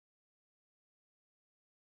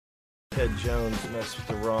Ted Jones mess with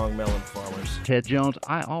the wrong melon farmers. Ted Jones,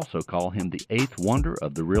 I also call him the eighth wonder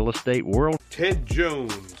of the real estate world. Ted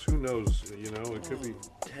Jones, who knows, it could be...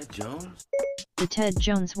 Ted Jones? The Ted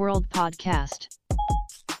Jones World Podcast.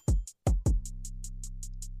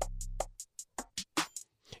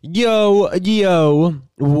 Yo,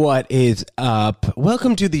 what is up?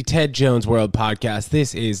 Welcome to the Ted Jones World Podcast.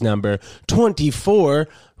 This is number 24.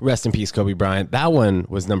 Rest in peace, Kobe Bryant. That one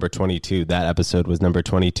was number 22. That episode was number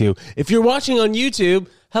 22. If you're watching on YouTube,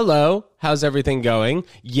 hello. How's everything going?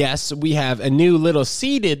 Yes, we have a new little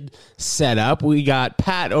seated setup. We got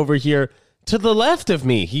Pat over here to the left of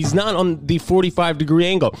me. He's not on the 45-degree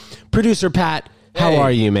angle. Producer Pat, how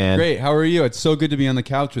are you, man? Great. How are you? It's so good to be on the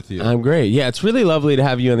couch with you. I'm great. Yeah, it's really lovely to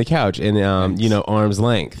have you on the couch and, arm's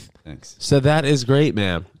length. Thanks. So that is great,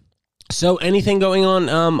 man. So anything going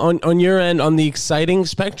on your end on the exciting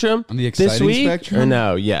spectrum? On the exciting this week? spectrum? Or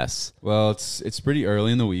no? Yes. Well, it's pretty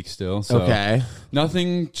early in the week still. So okay.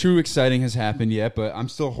 Nothing too exciting has happened yet, but I'm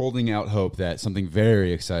still holding out hope that something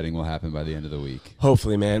very exciting will happen by the end of the week.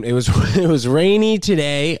 Hopefully, man. It was rainy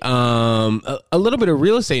today. A little bit of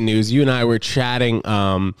real estate news. You and I were chatting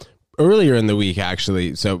earlier in the week,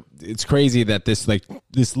 actually. So it's crazy that this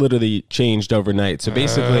literally changed overnight. So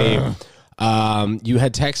basically. You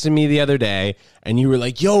had texted me the other day and you were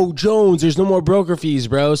like, yo, Jones, there's no more broker fees,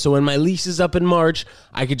 bro. So when my lease is up in March,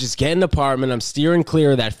 I could just get an apartment. I'm steering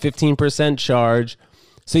clear of that 15% charge.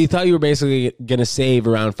 So you thought you were basically going to save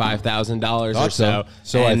around $5,000 or so.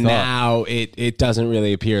 So and I thought. Now it doesn't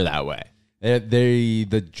really appear that way.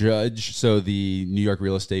 The judge, so the New York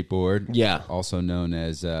Real Estate Board, Yeah. also known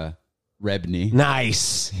as REBNY,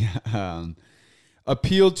 Nice.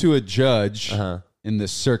 appealed to a judge in the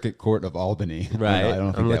Circuit Court of Albany. Right. I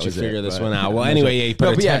don't think I'm that let you was figure it, this but- one out. Well, anyway, yeah, you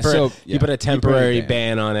put a temporary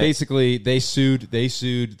ban on it. Basically, they sued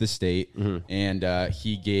the state, and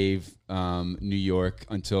he gave New York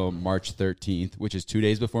until March 13th, which is 2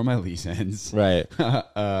 days before my lease ends. Right.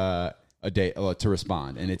 A day to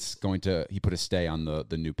respond, and he put a stay on the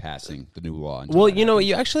new law. Well,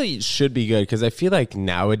 you actually should be good because I feel like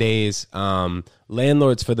nowadays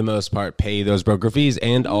landlords for the most part pay those broker fees,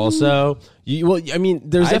 and also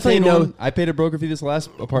there's definitely I paid a broker fee this last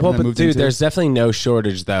apartment Well, I but moved dude, into. there's definitely no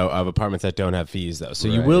shortage though of apartments that don't have fees though. So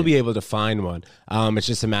you Right. will be able to find one. It's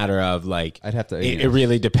just a matter of like I'd have to. it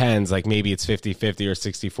really depends. Like maybe it's 50-50 or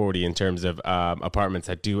 60-40 in terms of apartments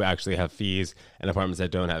that do actually have fees and apartments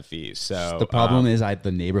that don't have fees. So The problem is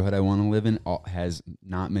the neighborhood I want to live in has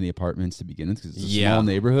not many apartments to begin with because it's a small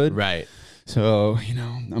neighborhood. Right. So,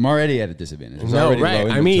 I'm already at a disadvantage. There's No, already right.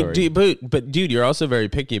 low I mean, inventory. but dude, you're also very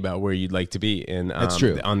picky about where you'd like to be in. That's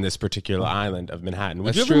true. On this particular island of Manhattan.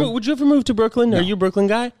 Would That's you ever true. Would you ever move to Brooklyn? No. Are you a Brooklyn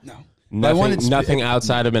guy? No. Nothing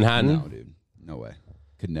outside of Manhattan. No, dude. No way.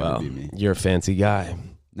 Could never be me. You're a fancy guy.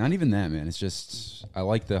 Not even that, man. It's just I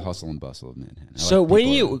like the hustle and bustle of Manhattan. So when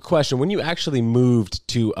you actually moved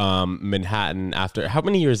to Manhattan after how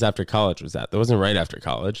many years after college was that? That wasn't right after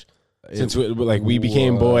college. Since we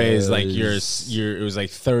became boys, like it was like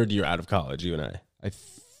third year out of college. You and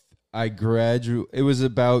I graduated. It was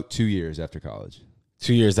about 2 years after college.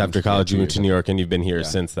 2 years after college, you moved to New York, and you've been here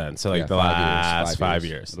since then. So like the 5 last 5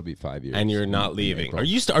 years. It'll be 5 years. And you're not leaving. Are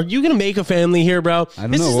you going to make a family here, bro? I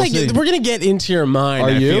don't know. We'll see. We're going to get into your mind. Are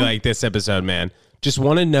I you? feel like this episode, man. Just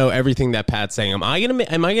want to know everything that Pat's saying. Am I going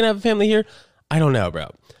to have a family here? I don't know, bro.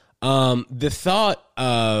 The thought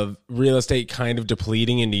of real estate kind of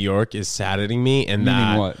depleting in New York is saddening me. And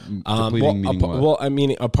Meaning what? Depleting meaning what? Well, I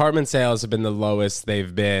mean, apartment sales have been the lowest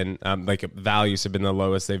they've been. Values have been the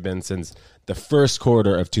lowest they've been since the first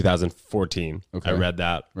quarter of 2014. Okay. I read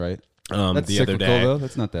that. Right. the That's other cyclical, day. though.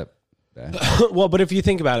 That's not that bad. Well, but if you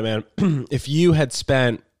think about it, man, if you had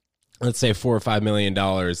spent, let's say, $4 or $5 million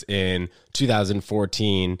in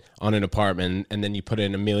 2014 on an apartment, and then you put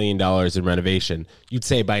in $1 million in renovation, you'd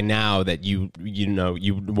say by now that you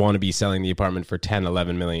want to be selling the apartment for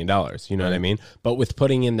 $10-11 million. You know what I mean? But with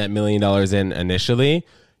putting in that $1 million in initially,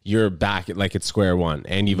 you're back at square one,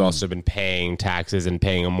 and you've also been paying taxes and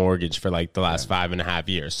paying a mortgage for like the last 5.5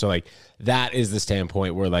 years. So like that is the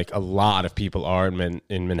standpoint where like a lot of people are in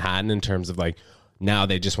Manhattan in terms of like now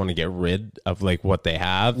they just want to get rid of like what they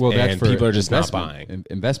have. Well, that's and for people are just not investment- buying.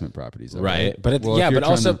 investment properties, though, Right. right? But Well, if you're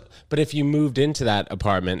trying to- but if you moved into that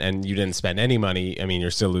apartment and you didn't spend any money, I mean, you're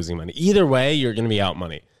still losing money. Either way, you're going to be out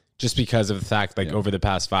money just because of the fact like over the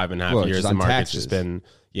past 5.5 years, just the on market's taxes. just been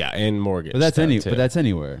and mortgage. But that's too. But that's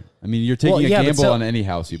anywhere. I mean, you're taking Well, a yeah, but gamble so- on any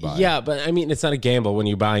house you buy. Yeah, but I mean, it's not a gamble when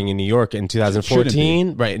you're buying in New York in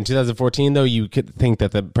 2014. Right. In 2014, though, you could think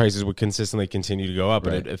that the prices would consistently continue to go up,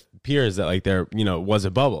 but Right. it appears that like there, was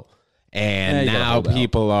a bubble. And Yeah, you gotta now hold out.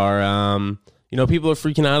 people are, people are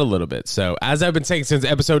freaking out a little bit. So as I've been saying since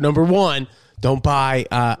episode number 1, don't buy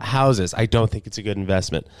houses. I don't think it's a good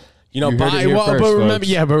investment. You heard buy it here first, but remember,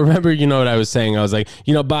 folks. but remember, what I was saying. I was like,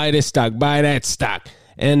 buy this stock, buy that stock,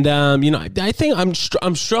 and I think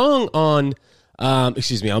I'm strong on. I'm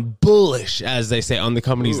bullish, as they say, on the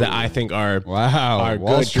companies that I think are Wall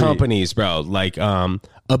good Street. companies, bro. Like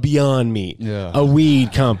a Beyond Meat, Yeah. a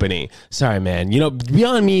weed company. Sorry, man.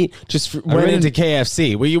 Beyond Meat just went read into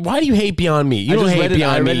KFC. Why do you hate Beyond Meat? You I don't just hate read it- I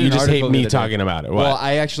Beyond read Meat. an You just hate article the me other day. talking about it. What? Well,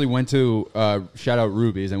 I actually went to shout out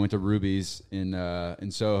Ruby's. I went to Ruby's in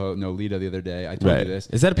Soho, Nolita, the other day. I told you this.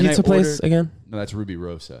 Is that a And I pizza place ordered- again? No, that's Ruby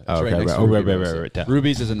Rosa. It's Oh, okay, next right. to Oh, Ruby right, Rosa. right.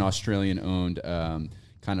 Ruby's is an Australian-owned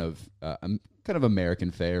kind of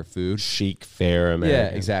American fare food. Chic, fair American.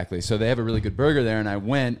 Yeah, exactly. So they have a really good burger there, and I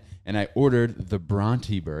went and I ordered the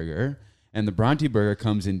Bronte burger. And the Bronte burger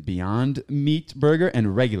comes in Beyond Meat burger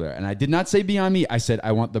and regular. And I did not say Beyond Meat. I said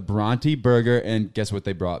I want the Bronte burger, and guess what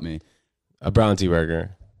they brought me? A Bronte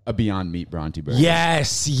burger. A Beyond Meat Bronte burger.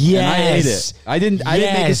 Yes. And I ate it. I didn't make us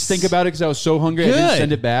Yes. think about it because I was so hungry. I didn't Good.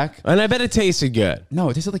 send it back. And I bet it tasted good. No,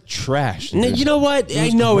 it tasted like trash. No, dude. you know what? It I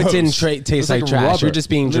was know it gross. didn't It taste was like trash. rubber. You're just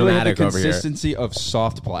being Literally had dramatic the over here. consistency of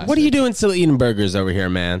soft plastic. What are you doing still eating burgers over here,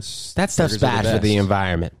 man? That stuff's Burgers are the bad for the best.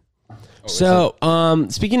 environment. So,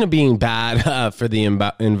 speaking of being bad for the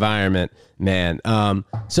environment, man.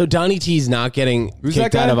 So Donnie T's not getting Who's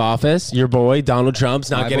kicked that out guy? of office. Your boy Donald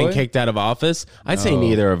Trump's not My getting boy? kicked out of office. I'd say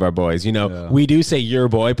neither of our boys. Yeah. We do say your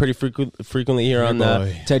boy pretty frequently here on the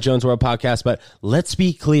boy. Ted Jones World Podcast. But let's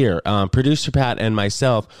be clear: producer Pat and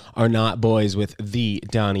myself are not boys with the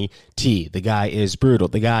Donnie T. The guy is brutal.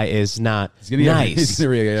 The guy is not gonna get- nice. he's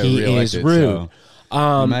gonna get he is reelected, rude.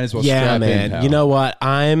 so you might as well yeah, strap in, man. pal. You know what?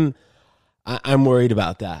 I'm worried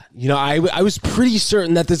about that. I was pretty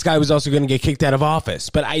certain that this guy was also going to get kicked out of office,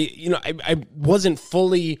 but I wasn't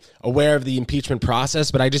fully aware of the impeachment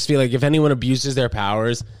process. But I just feel like if anyone abuses their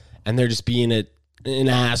powers and they're just being an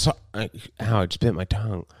asshole, ow! I just bit my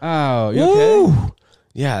tongue. Oh, you okay? Woo!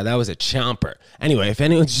 Yeah, that was a chomper. Anyway, if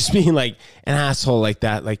anyone's just being like an asshole like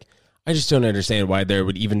that, like I just don't understand why there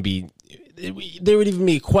would even be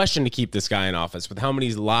a question to keep this guy in office with how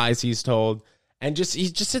many lies he's told, and he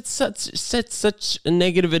just set such a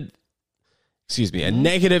negative, a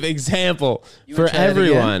negative example for try that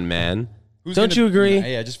everyone, again? man. Who's Don't gonna- you agree?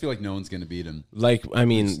 Yeah, I just feel like no one's gonna beat him. Like, I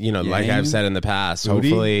mean, like Yang? I've said in the past,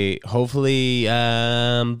 Booty? hopefully,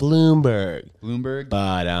 Bloomberg. Bloomberg.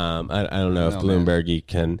 But I don't know if know, man. Bloomberg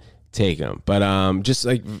can take him. But just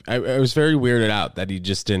like I was very weirded out that he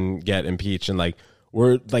just didn't get impeached, and like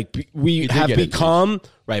we did have get become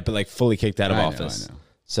right, but like fully kicked out of I know, office. I know.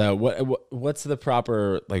 So what's the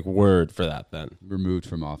proper like word for that then? Removed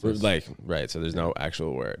from office. Like right, so there's no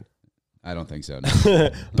actual word. I don't think so. No.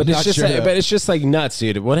 But Not sure. but it's just like nuts,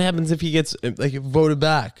 dude. What happens if he gets like voted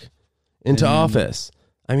back into office?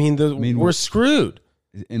 I mean, we're screwed.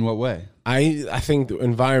 In what way? I think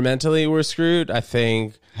environmentally we're screwed. I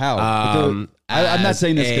think How? I'm not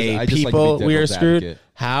saying this 'cause I just like to be people we are devil's screwed. advocate.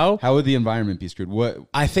 How? How would the environment be screwed? What?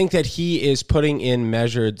 I think that he is putting in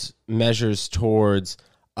measures towards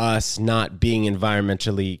us not being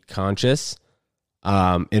environmentally conscious.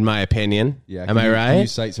 In my opinion, Yeah. am I right? Can you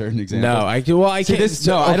cite certain examples? No, I can. Well, I See, can't. this-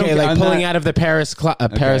 no, I don't- like I'm pulling not- out of the Paris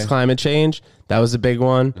climate change. That was a big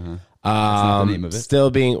one. not the name of it.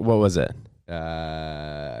 Still being, what was it?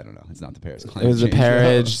 I don't know. It's not the Paris It climate was the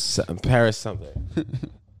change. Paris something.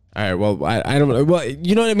 All right. Well, I don't know. Well,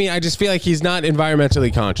 you know what I mean. I just feel like he's not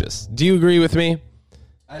environmentally conscious. Do you agree with me?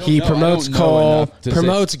 I don't He know. I promotes don't know coal, enough to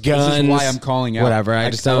promotes say, guns. This is why I'm calling out. Whatever. I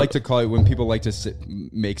just I don't like to call it when people like to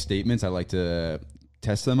make statements. I like to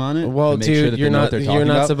test them on it. Well, to make dude, sure that you're they know not what they're talking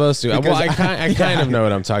about. supposed to. Well, Because I kind of know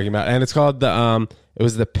what I'm talking about, and it's called the It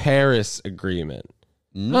was the Paris Agreement.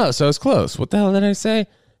 Oh, so it's close. What the hell did I say?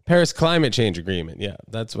 Paris Climate Change Agreement. Yeah,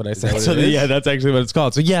 that's what I said. that what So it is? yeah, that's actually what it's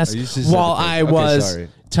called. So yes, Oh, you just said while the Paris- I okay, was sorry.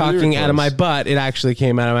 talking You were out of my close. butt, it actually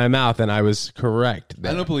came out of my mouth, and I was correct.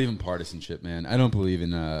 I don't believe in partisanship, man. I don't believe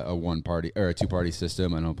in a one party or a two party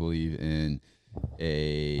system. I don't believe in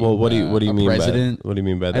a Well, what do you a mean president. by what do you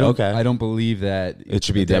mean by that? I don't, Okay, I don't believe that It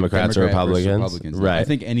should be that Democrats or Democrat versus Republicans. No, I Right.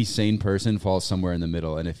 think any sane person falls somewhere in the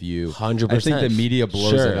middle. And if you 100%. I think the media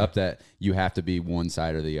blows Sure. it up that you have to be one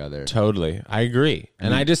side or the other. Totally. I agree.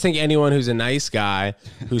 And I just think anyone who's a nice guy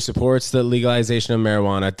who supports the legalization of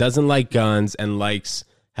marijuana, doesn't like guns, and likes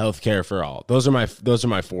healthcare for all. Those are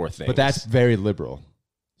my four things. But that's very liberal.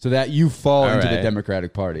 So that you fall All into right. the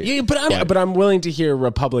Democratic Party. yeah, but I'm willing to hear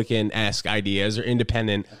Republican-esque ideas or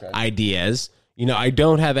independent ideas. You know, I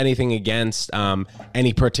don't have anything against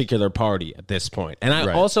any particular party at this point. And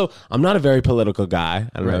I I'm not a very political guy.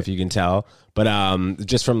 I don't know if you can tell, but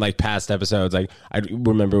just from like past episodes, like I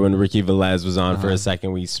remember when Ricky Velez was on for a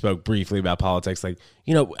second, we spoke briefly about politics. Like,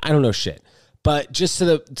 you know, I don't know shit. But just to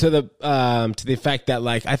the effect that,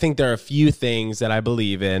 like, I think there are a few things that I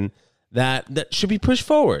believe in that should be pushed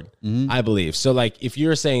forward. I believe. So, like, if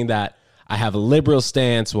you're saying that I have a liberal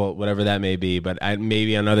stance, well, whatever that may be, but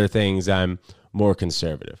maybe on other things I'm more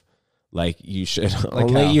conservative. Like, you should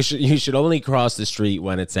you should only cross the street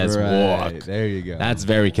when it says walk. There you go. That's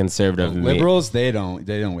very conservative. Liberals, they don't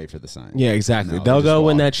wait for the sign. Yeah, exactly. No, They'll they go just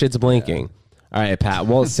when walk. that shit's blinking. All right, Pat.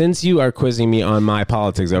 Well, since you are quizzing me on my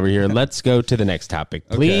politics over here, let's go to the next topic,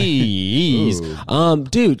 please.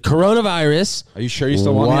 Dude, coronavirus. Are you sure you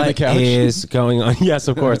still want me on the couch? What is going on? Yes,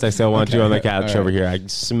 of course. I still want you on the couch over here. I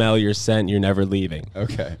smell your scent. You're never leaving.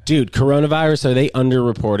 Okay. Dude, coronavirus, are they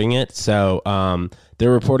underreporting it? So they're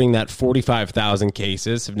reporting that 45,000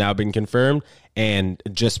 cases have now been confirmed and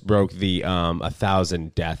just broke the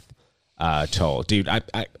 1,000 death toll. Dude,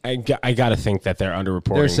 I got to think that they're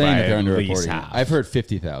underreporting. They're saying by that they're at least underreporting. half. I've heard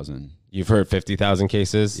 50,000. You've heard 50,000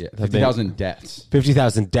 cases? Yeah, 50,000 deaths.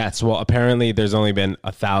 50,000 deaths. Well, apparently there's only been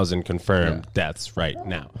 1,000 confirmed deaths right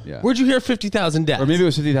now. Yeah. Where'd you hear 50,000 deaths? Or maybe it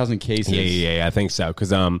was 50,000 cases. Yeah, I think so.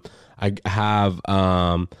 Because I have,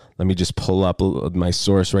 let me just pull up my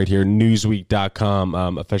source right here,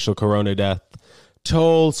 Newsweek.com, official corona death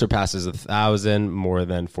toll surpasses 1,000, more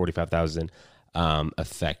than 45,000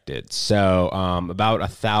 affected. So about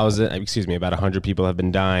 100 people have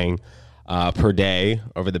been dying per day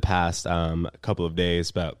over the past couple of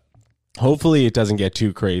days, but hopefully it doesn't get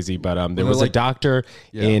too crazy. But there was a doctor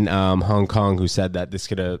in Hong Kong who said that this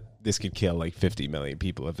could kill like 50 million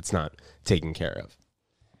people if it's not taken care of.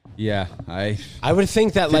 Yeah, I would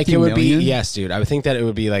think that like it would be dude. I would think that it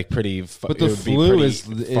would be like pretty. But the flu is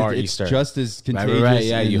far it's eastern. just as contagious. Right.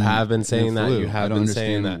 Yeah, you in- have been in saying the that. flu. You have I don't been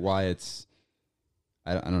saying understand that. why it's.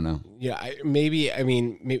 I don't know. Yeah, maybe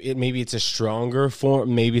it's a stronger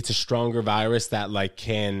form. Maybe it's a stronger virus that like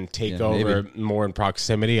can take over more in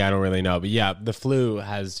proximity. I don't really know, but yeah, the flu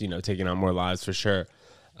has taken on more lives for sure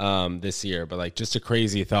this year. But like, just a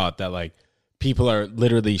crazy thought that like people are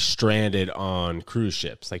literally stranded on cruise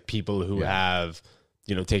ships. Like people who have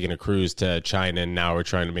taken a cruise to China and now are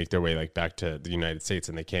trying to make their way like back to the United States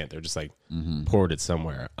and they can't. They're just like ported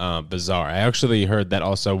somewhere. Bizarre. I actually heard that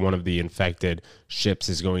also one of the infected ships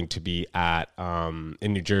is going to be at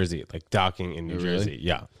in New Jersey, like docking in New Jersey.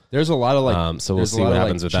 Yeah. There's a lot of like so we'll see what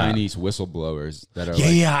happens with Chinese whistleblowers that are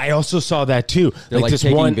I also saw that too. They're like this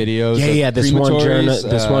taking one videos.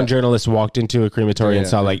 This one journalist walked into a crematory and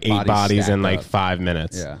saw like 8 bodies in like up. 5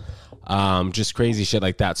 minutes. Yeah. Just crazy shit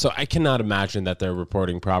like that. So I cannot imagine that they're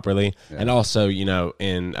reporting properly. And also,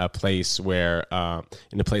 in a place where,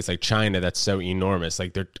 in a place like China, that's so enormous.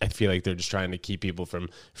 Like I feel like they're just trying to keep people from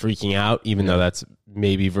freaking out, even though that's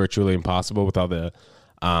maybe virtually impossible with all the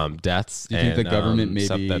deaths. Do you think the government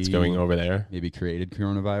stuff maybe that's going over there? Maybe created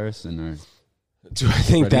coronavirus and Do I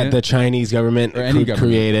think that the Chinese government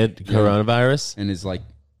created coronavirus and is like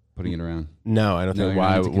putting it around? No, I don't think.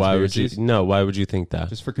 Why would you? No, why would you think that?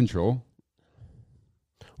 Just for control.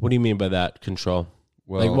 What do you mean by that? Control?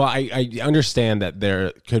 Well, I understand that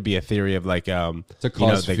there could be a theory of like to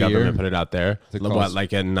cause the fear. government put it out there. Cause, like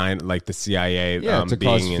the CIA to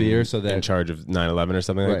being cause fear so that in charge of 9/11 or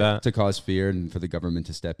something like that. To cause fear and for the government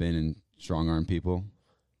to step in and strong arm people.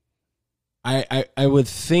 I would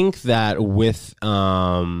think that with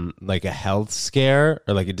like a health scare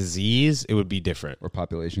or like a disease, it would be different. Or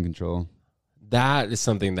population control. That is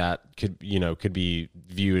something that could be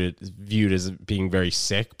viewed as being very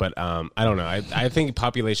sick, but I don't know. I think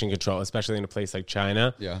population control, especially in a place like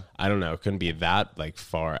China, I don't know, it couldn't be that like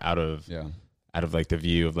far out of like the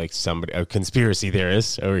view of like a conspiracy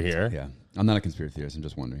theorist over here. Yeah. I'm not a conspiracy theorist. I'm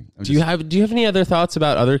just wondering. Do you have any other thoughts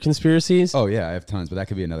about other conspiracies? Oh yeah, I have tons, but that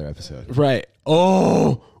could be another episode. Right.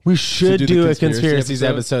 Oh, we should do a conspiracies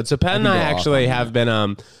episode. So Pat and I actually have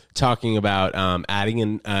been talking about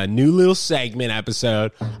adding a new little segment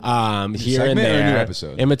episode here and there. Or a new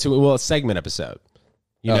episode? A segment episode.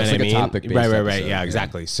 You know what it's I like a mean? topic-based Right. episode, Yeah,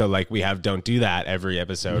 exactly. So like we have Don't Do That every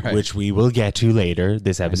episode, which we will get to later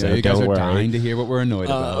this episode. I know you guys Don't are worry. dying to hear what we're annoyed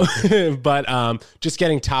about. But just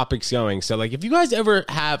getting topics going. So like if you guys ever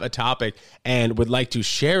have a topic and would like to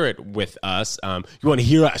share it with us, you want to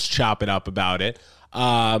hear us chop it up about it,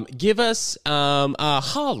 give us a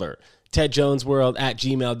holler. TedJonesWorld at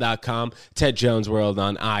gmail.com, TedJonesWorld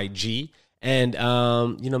on IG. And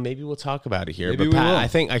maybe we'll talk about it here. Maybe but we Pat,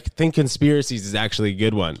 will. I think conspiracies is actually a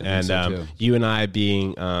good one. And so, too. you and I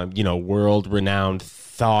being world-renowned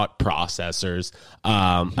thought processors,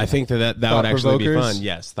 I think that would actually be provokers? fun.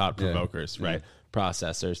 Yes, thought Yeah. provokers, Yeah. right?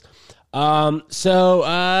 Processors. I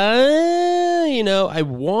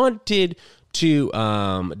wanted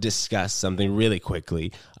to discuss something really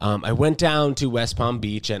quickly. I went down to West Palm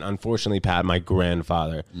Beach, and unfortunately, Pat, my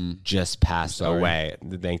grandfather just passed away.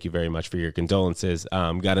 Thank you very much for your condolences.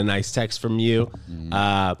 Got a nice text from you.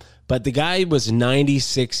 But the guy was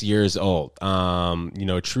 96 years old.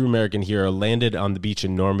 A true American hero, landed on the beach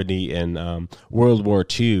in Normandy in World War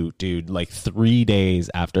II, dude, like 3 days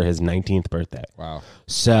after his 19th birthday. Wow.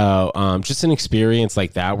 So just an experience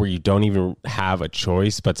like that where you don't even have a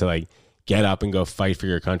choice but to like get up and go fight for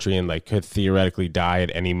your country and like could theoretically die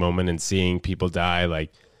at any moment, and seeing people die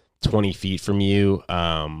like 20 feet from you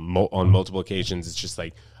on multiple occasions, it's just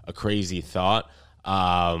like a crazy thought.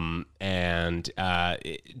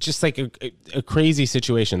 Just like a crazy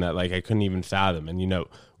situation that like I couldn't even fathom. And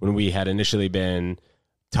when we had initially been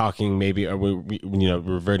talking, maybe, or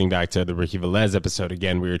reverting back to the Ricky Velez episode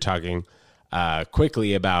again, we were talking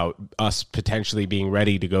quickly about us potentially being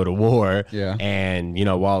ready to go to war. Yeah. And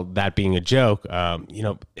while that being a joke,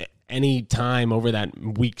 any time over that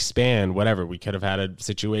week span, whatever, we could have had a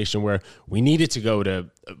situation where we needed to go to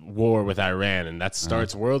war with Iran, and that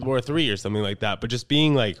starts World War III or something like that. But just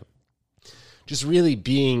being like, just really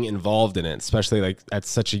being involved in it, especially like at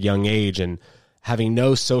such a young age, and having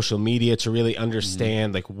no social media to really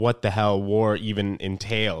understand like what the hell war even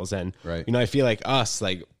entails. And, Right. I feel like us,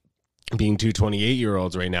 like, being two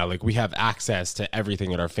 28-year-olds right now, like we have access to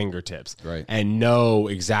everything at our fingertips, Right. and know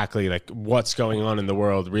exactly like what's going on in the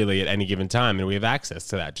world really at any given time. And we have access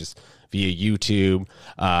to that just via YouTube,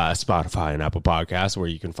 Spotify, and Apple Podcasts, where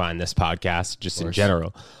you can find this podcast just in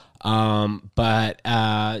general.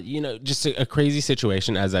 Just a crazy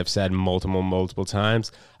situation, as I've said multiple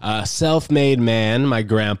times. Self-made man, my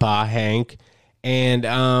grandpa Hank, and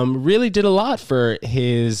really did a lot for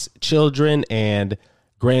his children and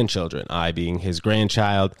grandchildren, I being his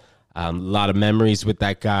grandchild. A lot of memories with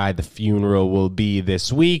that guy. The funeral will be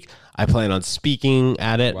this week. I plan on speaking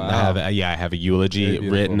at it. Wow. I have a eulogy Very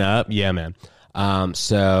beautiful. written up. Yeah, man.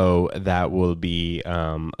 So that will be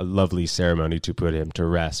a lovely ceremony to put him to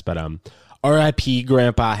rest. But R.I.P.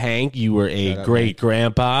 Grandpa Hank. You were a great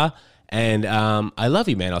grandpa. And I love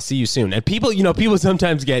you, man. I'll see you soon. And people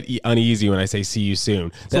sometimes get uneasy when I say see you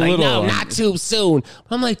soon. They're like, no, not too soon.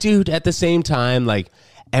 I'm like, dude, at the same time, like,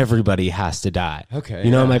 everybody has to die. Okay,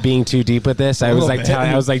 am I being too deep with this? I was little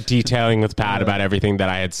like bit. detailing with Pat about everything that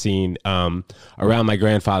I had seen around my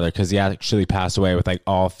grandfather, because he actually passed away with like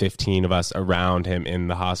all 15 of us around him in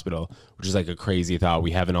the hospital, which is like a crazy thought.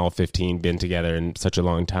 We haven't all 15 been together in such a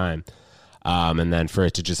long time. And then for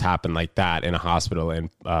it to just happen like that in a hospital in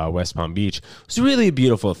West Palm Beach was really a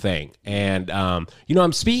beautiful thing. And, I'm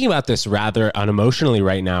speaking about this rather unemotionally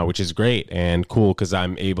right now, which is great and cool, because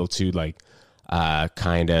I'm able to like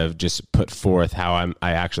kind of just put forth how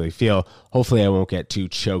I actually feel. Hopefully I won't get too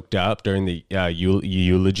choked up during the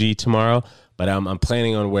eulogy tomorrow. But I'm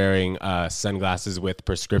planning on wearing sunglasses with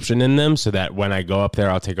prescription in them, so that when I go up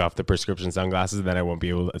there, I'll take off the prescription sunglasses, and then I won't be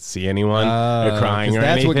able to see anyone or crying 'cause or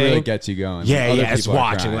that's anything. what really gets you going. Yeah, Other it's people are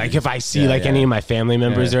watching. crying. Like if I see any of my family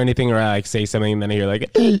members Yeah. or anything, or I like say something, and then I hear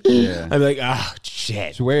like, I'm like, oh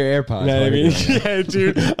shit. So wear your AirPods. You know what I while you're mean? doing it. Yeah,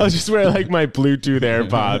 dude. I'll just wear like my Bluetooth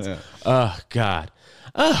AirPods. Yeah. Oh God.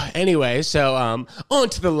 Anyway, so on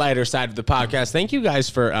to the lighter side of the podcast. Thank you guys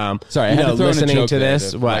for Sorry, I had to throw in a listening joke to there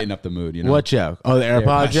this. to What? lighten up the mood. You know What joke? Oh, the AirPod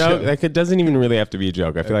AirPod joke? joke. That doesn't even really have to be a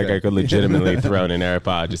joke. I feel like Okay. I could legitimately throw in an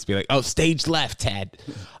AirPod. Just be like, oh, stage left, Ted.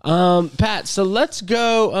 Pat, so let's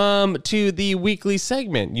go to the weekly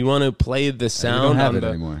segment. You want to play the We sound don't have on it the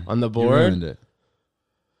anymore. on the You board? ruined it.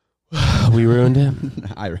 We ruined it.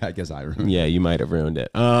 I guess I ruined it. Yeah, you might have ruined it.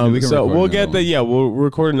 we can So record we'll another get one. we'll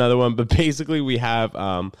record another one. But basically, we have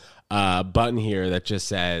a button here that just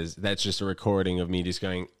says, that's just a recording of me just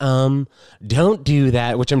going, don't do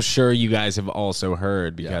that, which I'm sure you guys have also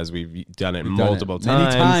heard, because we've done it multiple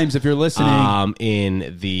times. Many times if you're listening.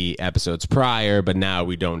 In the episodes prior, but now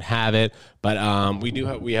we don't have it. But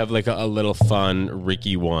we have like a little fun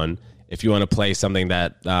Ricky one. If you want to play something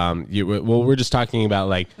that we're just talking about,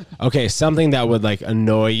 like, okay, something that would like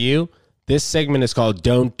annoy you. This segment is called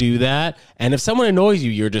Don't Do That. And if someone annoys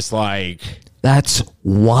you, you're just like, That's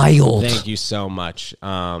wild. thank you so much.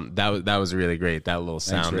 That was really great. That little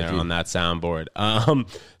sound there Ricky. on that soundboard.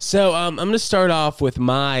 So I'm going to start off with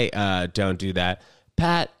my Don't Do That.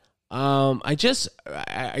 Pat, I just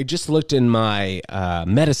looked in my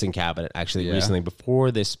medicine cabinet actually Yeah. recently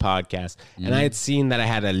before this podcast, and I had seen that I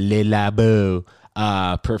had a Le Labo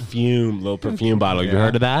little perfume bottle. You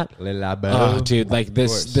heard of that? Le Labo. Oh, dude, like the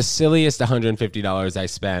silliest $150 I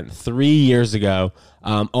spent 3 years ago.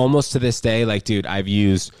 Almost to this day, like, dude, I've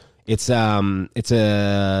used. It's a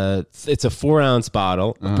 4 ounce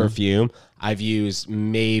bottle of perfume. I've used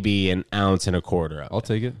maybe an ounce and a quarter of I'll it.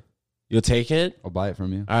 take it. You'll take it? I'll buy it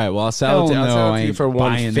from you. All right, well, I'll sell it to you for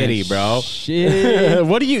 $150, bro. Shit.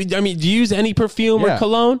 What do you use any perfume or Yeah.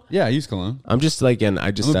 cologne? Yeah, I use cologne. I'm just like I'm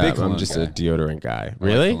a big I'm cologne just guy. a deodorant guy. I like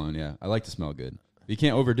Really? cologne, yeah. I like to smell good. You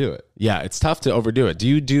can't overdo it. Yeah, it's tough to overdo it. Do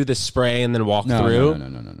you do the spray and then walk No, through?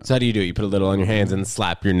 no. So how do you do it? You put a little on your hands and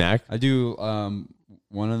slap your neck? I do one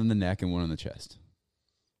on the neck and one on the chest.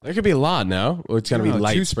 There could be a lot, no? Or it's going to be No,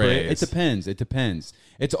 light two sprays. It depends.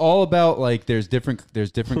 It's all about like there's different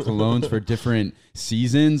colognes for different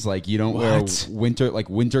seasons. Like you don't wear What? winter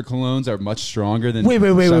colognes are much stronger than Wait.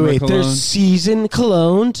 summer There's colognes. season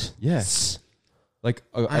cologne? Yes. Like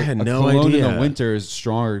I had a no cologne in idea. the winter is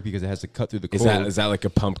stronger because it has to cut through the cold. Is that like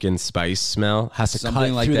a pumpkin spice smell? Has to Something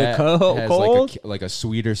cut like through that the has cold? like a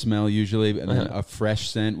sweeter smell usually, and then a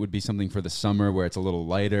fresh scent would be something for the summer where it's a little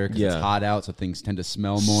lighter because it's Yeah. hot out, so things tend to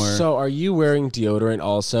smell more. So are you wearing deodorant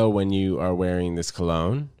also when you are wearing this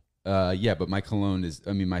cologne? Yeah, but my cologne is.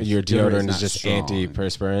 I mean, my Your deodorant not is just strong.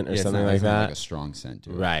 antiperspirant or Yeah, it's something not- like it's not that? like a strong scent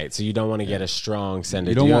to it. Right. So you don't want to get a strong scented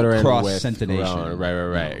You don't want deodorant cross-scentination. with cologne.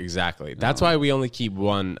 Right. No. Exactly. That's why we only keep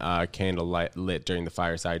one candle lit during the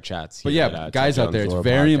fireside chats. But here yeah, at, guys Ted out there, Jones it's Lore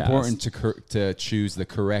very Podcast. important to choose the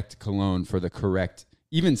correct cologne for the correct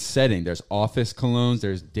even setting. There's office colognes,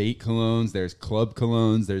 there's date colognes, there's club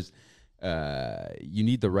colognes. There's you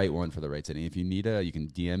need the right one for the right setting. If you need you can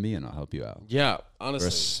DM me and I'll help you out Yeah, for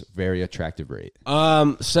honestly. a very attractive rate.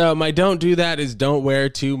 So my don't do that is don't wear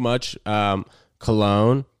too much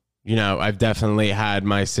cologne. You know, I've definitely had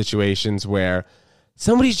my situations where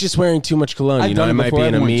somebody's just wearing too much cologne. I've You know, done it it might before. be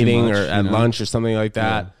in a I've worn too meeting much, or at you know? lunch or something like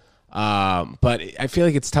that. But I feel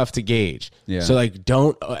like it's tough to gauge. Yeah. So like,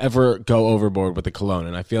 don't ever go overboard with the cologne.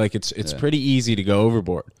 And I feel like it's pretty easy to go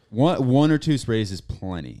overboard. One or two sprays is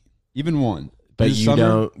plenty. Even one. But This you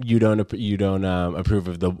summer, don't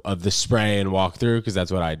approve of the spray and walk through because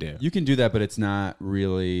that's what I do. You can do that, but it's not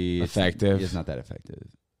really Effective? It's not that effective.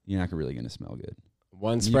 You're not really going to smell good.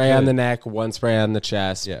 One spray on the neck, one spray on the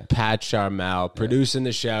chest. Yeah. Pat Charmel producing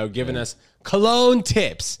the show, giving us cologne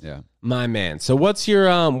tips. Yeah. My man. So what's your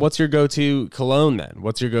go-to cologne then?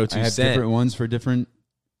 What's your go-to I have scent? different ones for different.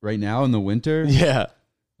 Right now in the winter, Yeah.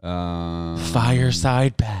 um,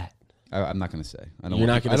 Fireside Pat. I'm not going to say. I don't. You're want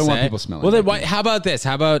not people- going to I don't say? want people smelling. Well, then like me. how about this?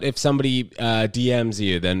 How about if somebody DMs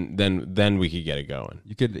you, then we could get it going.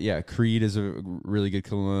 You could, yeah. Creed is a really good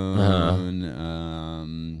cologne.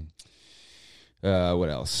 What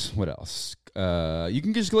else? What else? You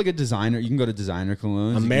can just go like a designer. You can go to designer colognes.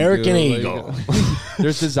 You can American go, Eagle.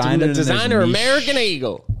 There's designer. and there's niche. American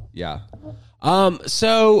Eagle. Yeah.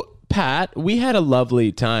 So Pat, we had a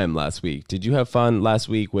lovely time last week. Did you have fun last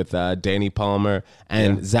week with Danny Palmer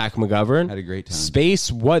and Zach McGovern? Had a great time. Space,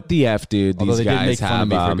 what the F, dude? Although These they did guys make fun have of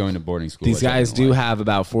me for going to boarding school. These which I guys didn't do like. have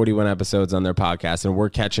about 41 episodes on their podcast, and we're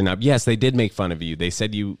catching up. Yes, they did make fun of you. They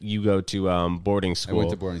said you go to boarding I school.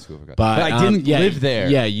 went to boarding school. but I didn't live there.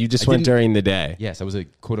 Yeah, you just I went didn't- during the day. Yes, I was a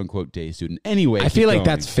quote unquote day student. Anyway, I feel like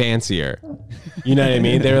that's fancier. You know what I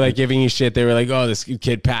mean? They were like giving you shit. They were like, "Oh, this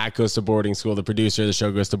kid Pat goes to boarding school. The producer of the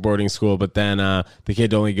show goes to boarding school, but then the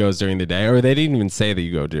kid only goes during the day." Or they didn't even say that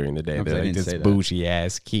you go during the day. No, They're I like, didn't "This say that. bougie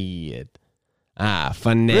ass kid."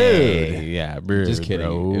 Funny. Rude. Yeah, rude. Just kidding.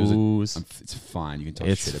 Bros. It's fine. You can talk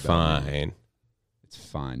It's shit about me. fine. It's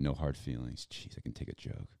fine. No hard feelings. Jeez, I can take a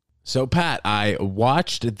joke. So, Pat, I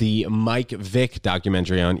watched the Mike Vick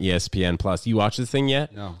documentary on ESPN Plus. You watched this thing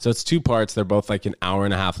yet? No. So it's 2 parts. They're both like an hour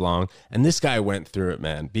and a half long. And this guy went through it,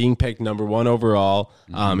 man. Being picked number 1 overall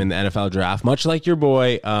in the NFL draft, much like your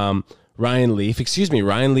boy Ryan Leaf. Excuse me,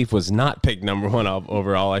 Ryan Leaf was not picked number 1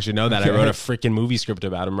 overall. I should know that. I wrote a freaking movie script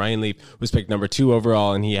about him. Ryan Leaf was picked number 2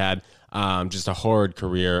 overall, and he had just a horrid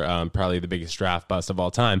career, probably the biggest draft bust of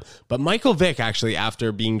all time. But Michael Vick, actually,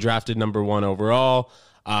 after being drafted number 1 overall,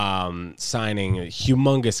 signing a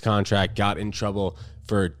humongous contract, got in trouble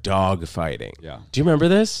for dog fighting. Yeah. Do you remember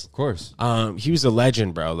this? Of course. He was a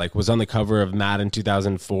legend, bro. Like, was on the cover of Madden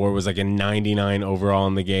 2004, was like a 99 overall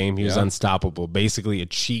in the game. He was Yeah. unstoppable. Basically a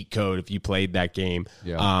cheat code if you played that game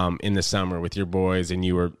in the summer with your boys and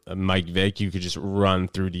you were Mike Vick, you could just run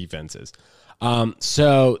through defenses.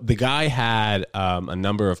 So the guy had a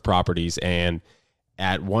number of properties, and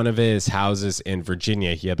at one of his houses in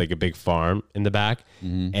Virginia, he had like a big farm in the back,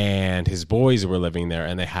 and his boys were living there,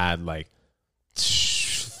 and they had like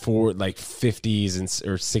 50s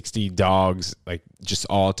or 60 dogs, like just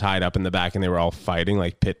all tied up in the back, and they were all fighting,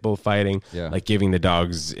 like pit bull fighting, like giving the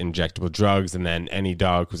dogs injectable drugs, and then any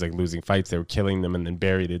dog who's like losing fights, they were killing them and then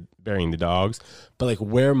burying the dogs. But like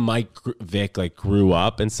where Mike Vick like grew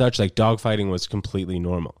up and such, like dog fighting was completely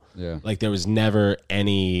normal. Yeah, like there was never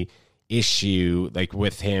any issue like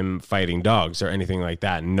with him fighting dogs or anything like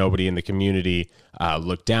that, and nobody in the community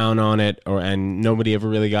looked down on it, and nobody ever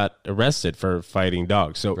really got arrested for fighting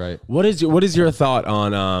dogs. So what is your thought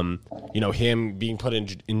on him being put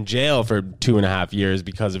in jail for 2.5 years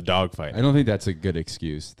because of dog fighting? I don't think that's a good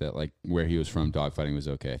excuse that like where he was from dog fighting was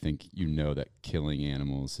okay. I think that killing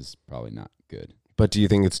animals is probably not good. But do you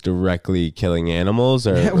think it's directly killing animals,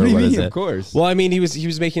 or, what or do you what is mean? it? Of course. Well, I mean, he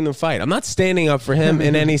was making them fight. I'm not standing up for him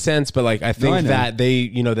in any sense, but like I think that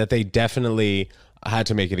they definitely had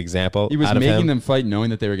to make an example. He was out of making him. them fight,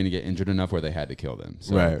 knowing that they were going to get injured enough where they had to kill them.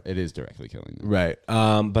 So it is directly killing them. Right.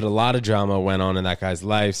 But a lot of drama went on in that guy's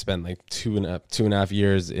life. Spent like two and a half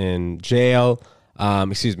years in jail.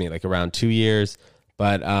 Like around 2 years.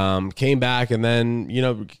 But came back and then,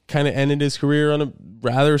 kind of ended his career on a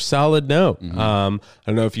rather solid note. I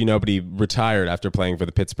don't know if you know, but he retired after playing for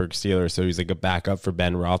the Pittsburgh Steelers. So he's like a backup for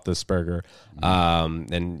Ben Roethlisberger.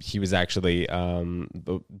 And he was actually, Ben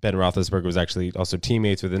Roethlisberger was actually also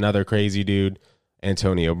teammates with another crazy dude,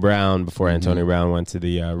 Antonio Brown, before Antonio Brown went to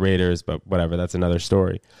the Raiders. But whatever, that's another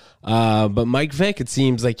story. But Mike Vick, it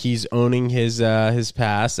seems like he's owning his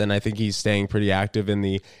past, and I think he's staying pretty active in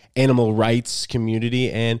the animal rights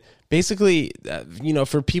community. And basically,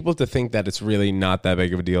 for people to think that it's really not that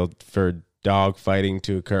big of a deal for dog fighting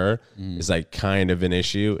to occur is like kind of an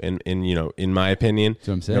issue in my opinion. That's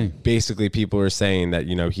what I'm saying. Basically, people are saying that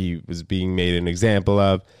he was being made an example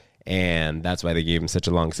of, and that's why they gave him such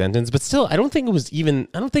a long sentence. But still, I don't think it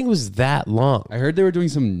was that long. I heard they were doing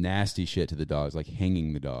some nasty shit to the dogs, like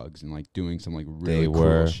hanging the dogs and like doing some like really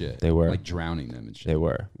cruel shit. They were like drowning them and shit. They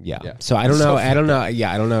were, yeah. So I don't know. I don't know.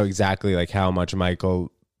 Yeah, I don't know exactly like how much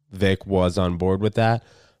Michael Vick was on board with that.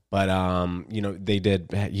 But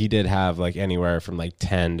he did have like anywhere from like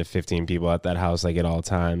 10 to 15 people at that house, like at all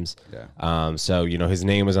times. Yeah. So his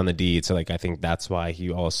name was on the deed. So like I think that's why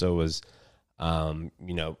he also was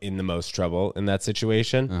in the most trouble in that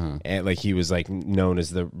situation. And like he was like known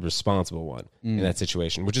as the responsible one in that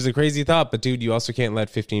situation, which is a crazy thought. But dude, you also can't let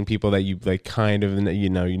 15 people that you like kind of,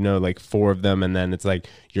 like 4 of them. And then it's like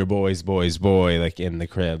your boy, like in the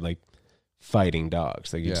crib, like fighting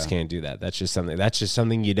dogs. Like you just can't do that. That's just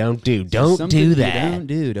something you don't do. Don't do that.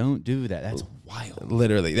 Don't do that. That's wild.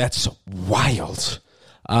 Literally. That's wild.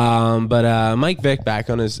 But Mike Vick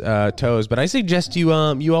back on his toes. But I suggest you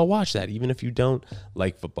all watch that, even if you don't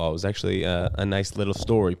like football. It was actually a nice little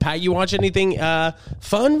story. Pat, you watch anything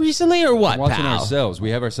fun recently or what? Watching pal? ourselves.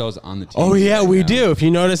 We have ourselves on the TV. Oh yeah, right we now. do. If you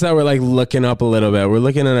notice that we're like looking up a little bit, we're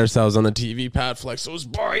looking at ourselves on the TV. Pat flex those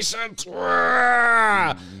biceps.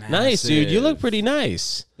 Nice, dude. You look pretty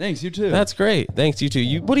nice. Thanks, you too. That's great. Thanks, you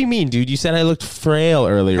too. What do you mean, dude? You said I looked frail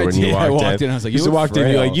earlier when you walked in. I walked in. I was like, you walked in.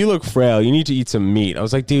 You're like, you look frail. You need to eat some meat. I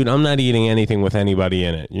was like, dude, I'm not eating anything with anybody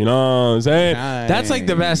in it. You know what I'm saying? That's like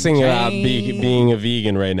the best thing about being a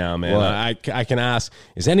vegan right now, man. I can ask,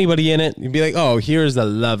 is anybody in it? You'd be like, oh, here's a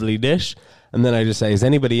lovely dish. And then I just say, is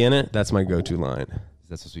anybody in it? That's my go-to line.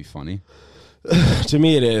 That's supposed to be funny. To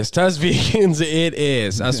me, it is. To us vegans, it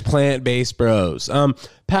is. Us plant-based bros.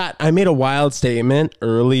 Pat, I made a wild statement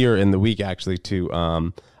earlier in the week, actually, to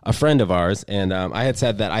a friend of ours, and I had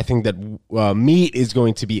said that I think that meat is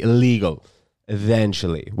going to be illegal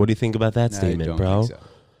eventually. What do you think about that statement, bro? Think so.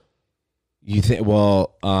 You think?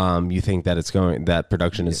 Well, you think that that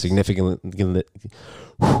production is significantly.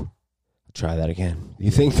 Try that again. You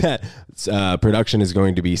think that production is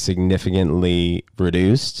going to be significantly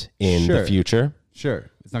reduced in the future? Sure.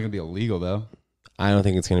 It's not going to be illegal, though. I don't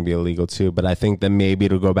think it's going to be illegal, too. But I think that maybe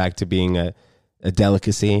it'll go back to being a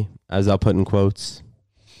delicacy, as I'll put in quotes.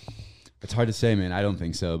 It's hard to say, man. I don't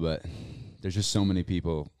think so. But there's just so many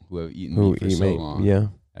people who have eaten meat for so long. Yeah.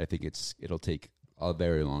 I think it'll take a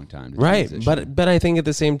very long time to transition. But I think at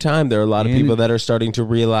the same time, there are a lot of people that are starting to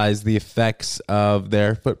realize the effects of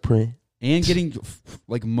their footprint. And getting,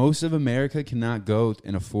 like, most of America cannot go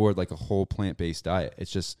and afford, like, a whole plant-based diet.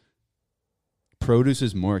 It's just, produce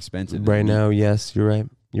is more expensive. Right now, yes, you're right.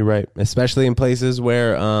 You're right. Especially in places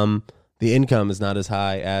where the income is not as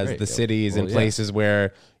high as the cities and places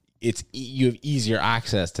where you have easier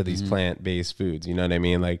access to these plant-based foods. You know what I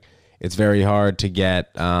mean? Like, it's very hard to get,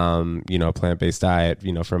 a plant-based diet,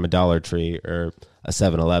 from a Dollar Tree or a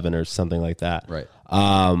 7-Eleven or something like that. Right.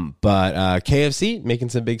 But KFC making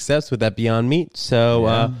some big steps with that Beyond Meat.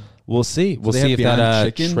 So we'll see. We'll they see have if that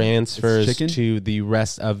Beyond Chicken? transfers It's chicken? to the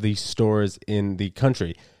rest of the stores in the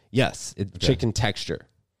country. Yes, it's chicken texture.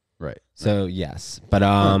 Right. So yes, but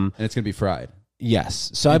And it's gonna be fried.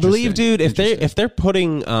 yes. So I believe, Interesting. dude, if they're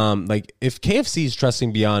putting if KFC is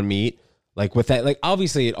trusting Beyond Meat, like with that, like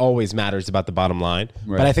obviously it always matters about the bottom line.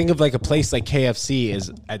 Right. But I think of like a place like KFC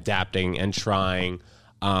is adapting and trying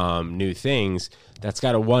new things. That's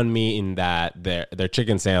got to mean that their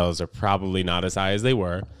chicken sales are probably not as high as they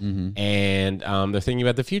were, and they're thinking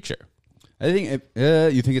about the future. I think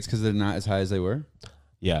you think it's because they're not as high as they were.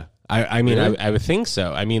 Yeah, I mean, Really? I would think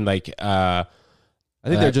so. I mean, like, I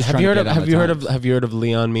think they're just have trying you heard to of get on have the you heard of times. have you heard of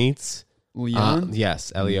Leon Meats? Leon?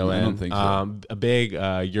 Yes, Leon. I don't think so. A big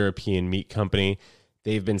European meat company.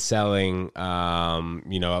 They've been selling, a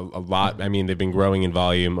lot. I mean, they've been growing in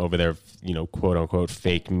volume over their, quote unquote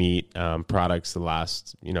fake meat products the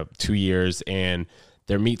last, 2 years, and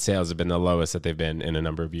their meat sales have been the lowest that they've been in a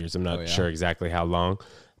number of years. I'm not sure exactly how long,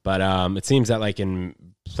 but it seems that like in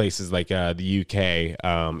places like the UK,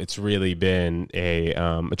 it's really been a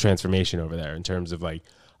transformation over there in terms of like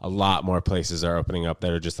a lot more places are opening up that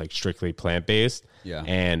are just like strictly plant-based. Yeah.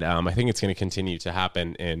 And I think it's going to continue to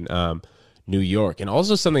happen in New York. And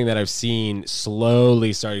also something that I've seen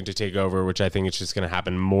slowly starting to take over, which I think it's just going to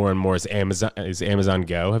happen more and more, is Amazon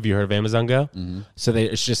Go. Have you heard of Amazon Go? Mm-hmm. So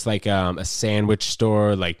it's just like a sandwich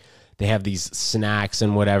store. Like they have these snacks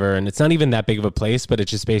and whatever, and it's not even that big of a place, but it's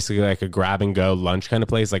just basically like a grab and go lunch kind of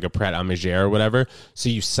place, like a Pret a Manger or whatever. So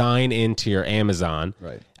you sign into your Amazon.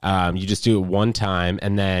 Right. You just do it one time,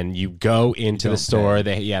 and then you go into the store.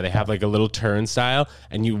 They have like a little turnstile,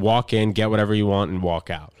 and you walk in, get whatever you want, and walk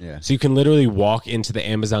out. Yeah. So you can literally walk into the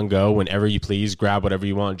Amazon Go whenever you please, grab whatever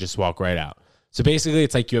you want, and just walk right out. So basically,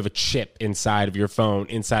 it's like you have a chip inside of your phone,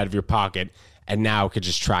 inside of your pocket, and now it could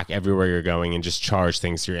just track everywhere you're going and just charge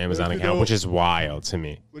things to your Amazon account, which is wild to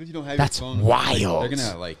me. What if you don't have That's your phone? wild. They're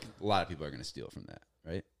gonna a lot of people are gonna steal from that,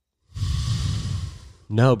 right?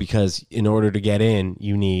 No, because in order to get in,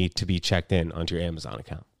 you need to be checked in onto your Amazon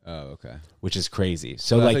account. Oh, okay. Which is crazy.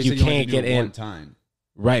 So Well, I like thought you said only can't do it get in. one time.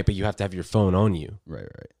 Right, but you have to have your phone on you. Right.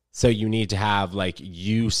 So you need to have like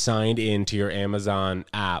you signed into your Amazon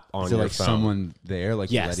app on Is there your like phone. someone there,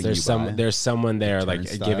 like Yes, letting there's you some buy? there's someone there like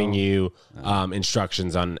Turnstile? giving you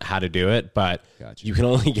instructions on how to do it, but Gotcha. you can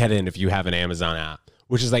only get in if you have an Amazon app,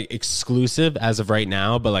 which is like exclusive as of right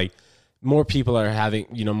now, but like more people are having,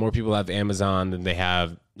 more people have Amazon than they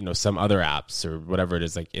have, some other apps or whatever it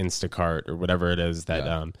is, like Instacart or whatever it is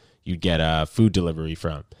that you get food delivery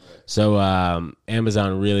from. So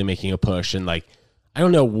Amazon really making a push, and like I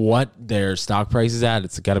don't know what their stock price is at.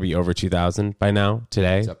 It's got to be over 2,000 by now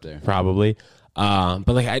today. It's up there. Probably. But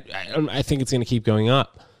like I think it's going to keep going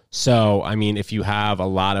up. So I mean, if you have a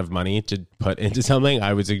lot of money to put into something,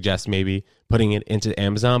 I would suggest maybe putting it into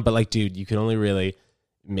Amazon. But like, dude, you can only really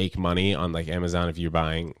make money on like Amazon if you're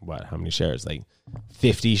buying how many shares? Like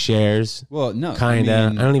 50 shares? Well, no,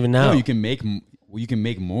 Kinda. I don't even know. No, you can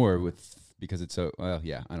make more with because it's so. Well,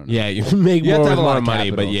 yeah, I don't know. Yeah, you can make You have more to have with a lot more of money,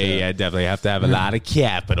 but capital, yeah, definitely have to have a lot of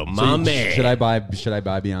capital, So my man. Should I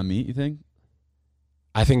buy Beyond Meat? You think?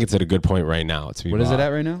 I think it's at a good point right now. What is it at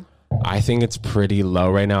right now? I think it's pretty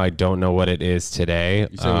low right now. I don't know what it is today.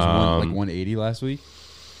 You said it was 180 last week.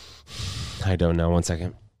 I don't know. One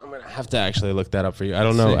second. I'm gonna have to actually look that up for you. I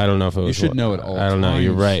don't know. Sick. I don't know if it was. You should know it all I don't know.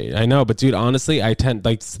 You're times. right. I know, but dude, honestly, I tend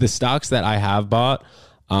like the stocks that I have bought.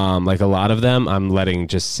 Like a lot of them, I'm letting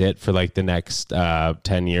just sit for like the next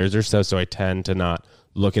 10 years or so. So I tend to not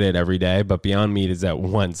look at it every day. But Beyond Meat is at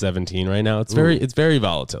 117 right now. It's very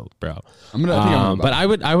volatile, bro. I think I'm gonna buy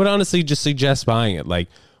But I would honestly just suggest buying it. Like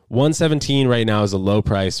 117 right now is a low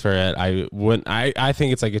price for it. I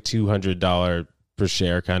think it's like a $200 per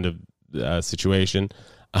share kind of situation.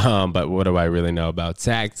 But what do I really know about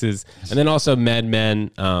taxes? And then also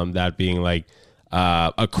MedMen, that being like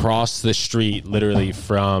across the street, literally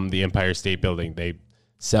from the Empire State Building, they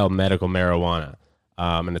sell medical marijuana,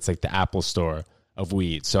 and it's like the Apple Store of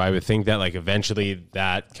weed. So I would think that like eventually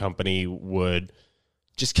that company would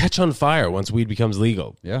just catch on fire once weed becomes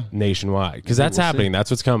legal, Yeah. nationwide, because that's we'll happening. see.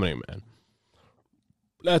 That's what's coming, man.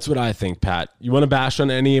 That's what I think, Pat. You want to bash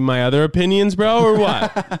on any of my other opinions, bro, or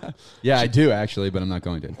what? Yeah, I do actually, but I'm not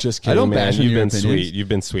going to. Just kidding, I don't man. bash on You've your been opinions. sweet. You've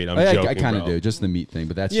been sweet. I'm I joking, kind of bro. do, just the meat thing,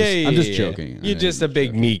 but that's Yeah, just, yeah, I'm just yeah. joking. You're just a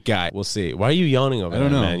big meat guy. We'll see. Why are you yawning over I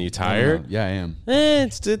don't there, know, man? You I tired? don't know. Yeah, I am.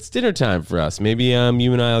 It's dinner time for us. Maybe you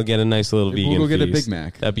and I will get a nice little Maybe vegan we'll go get a feast. Big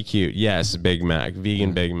Mac. That'd be cute. Yes, Big Mac.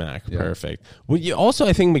 Vegan Big Mac. Yeah. Perfect. Well, also,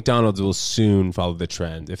 I think McDonald's will soon follow the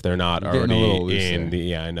trend if they're not You're getting a already little loose in there. the.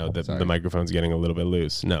 Yeah, I know the Sorry. microphone's getting a little bit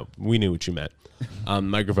loose. No, we knew what you meant.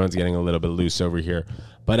 Microphone's getting a little bit loose over here,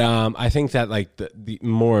 but I think that like the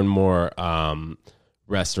more and more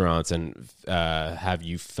restaurants and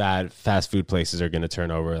fast food places are going to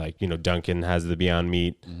turn over. Like, Dunkin' has the Beyond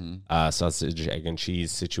Meat sausage, egg, and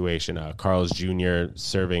cheese situation. Carl's Jr.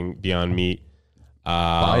 serving Beyond Meat.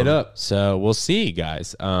 Buy it up. So we'll see,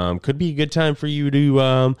 guys. Could be a good time for you to,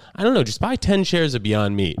 I don't know, just buy 10 shares of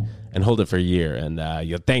Beyond Meat and hold it for a year, and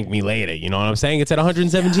you'll thank me later. You know what I'm saying? It's at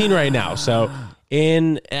 117 right now. So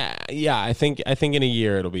I think in a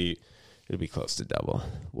year it'll be close to double.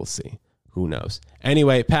 We'll see. Who knows?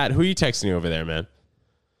 Anyway, Pat, who are you texting over there, man?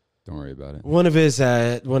 Don't worry about it. One of his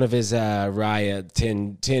Raya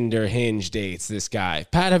Tinder Hinge dates. This guy,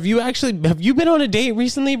 Pat. Have you been on a date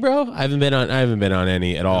recently, bro? I haven't been on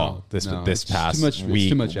any at all. This It's past too much, week, it's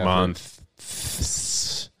too much effort. month.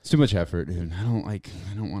 It's too much effort, dude. I don't want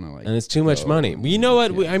to And it's too much money. You know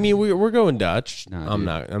what? We're going Dutch. Nah, I'm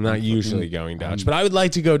dude. not usually going Dutch, but I would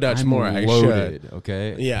like to go Dutch I'm more. I loaded, should.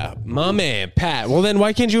 okay? Yeah, my man, Pat. Well, then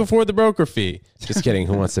why can't you afford the broker fee? Just kidding.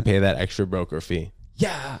 Who wants to pay that extra broker fee?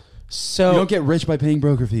 Yeah. So You don't get rich by paying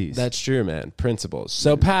broker fees. that's true, man. Principles.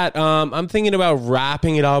 So, Pat, I'm thinking about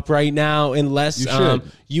wrapping it up right now, unless You should.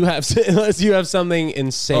 you have something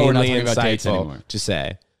insanely talking about dates insightful anymore. to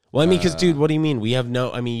say. Well, I mean, because, dude, what do you mean?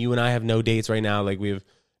 You and I have no dates right now. Like, we have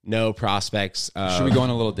no prospects. Should we go on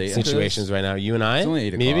a little date after situations this? right now? You and I, It's only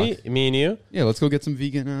 8 maybe o'clock. me and you. Yeah, let's go get some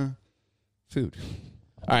vegan food.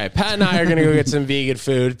 All right, Pat and I are going to go get some vegan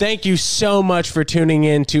food. Thank you so much for tuning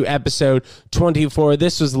in to episode 24.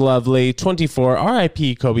 This was lovely. 24,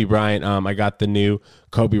 RIP Kobe Bryant. I got the new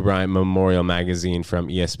Kobe Bryant Memorial magazine from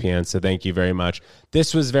ESPN, so thank you very much.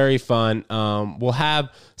 This was very fun. We'll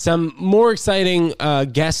have some more exciting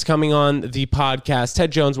guests coming on the podcast,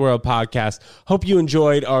 Ted Jones World Podcast. Hope you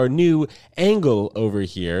enjoyed our new angle over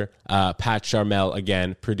here. Pat Charmel,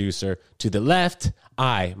 again, producer to the left.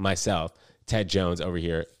 I, myself, Ted Jones over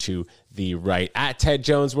here to the right at Ted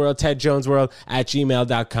Jones World,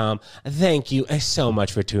 tedjonesworld@gmail.com. Thank you so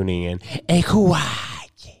much for tuning in.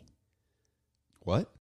 What?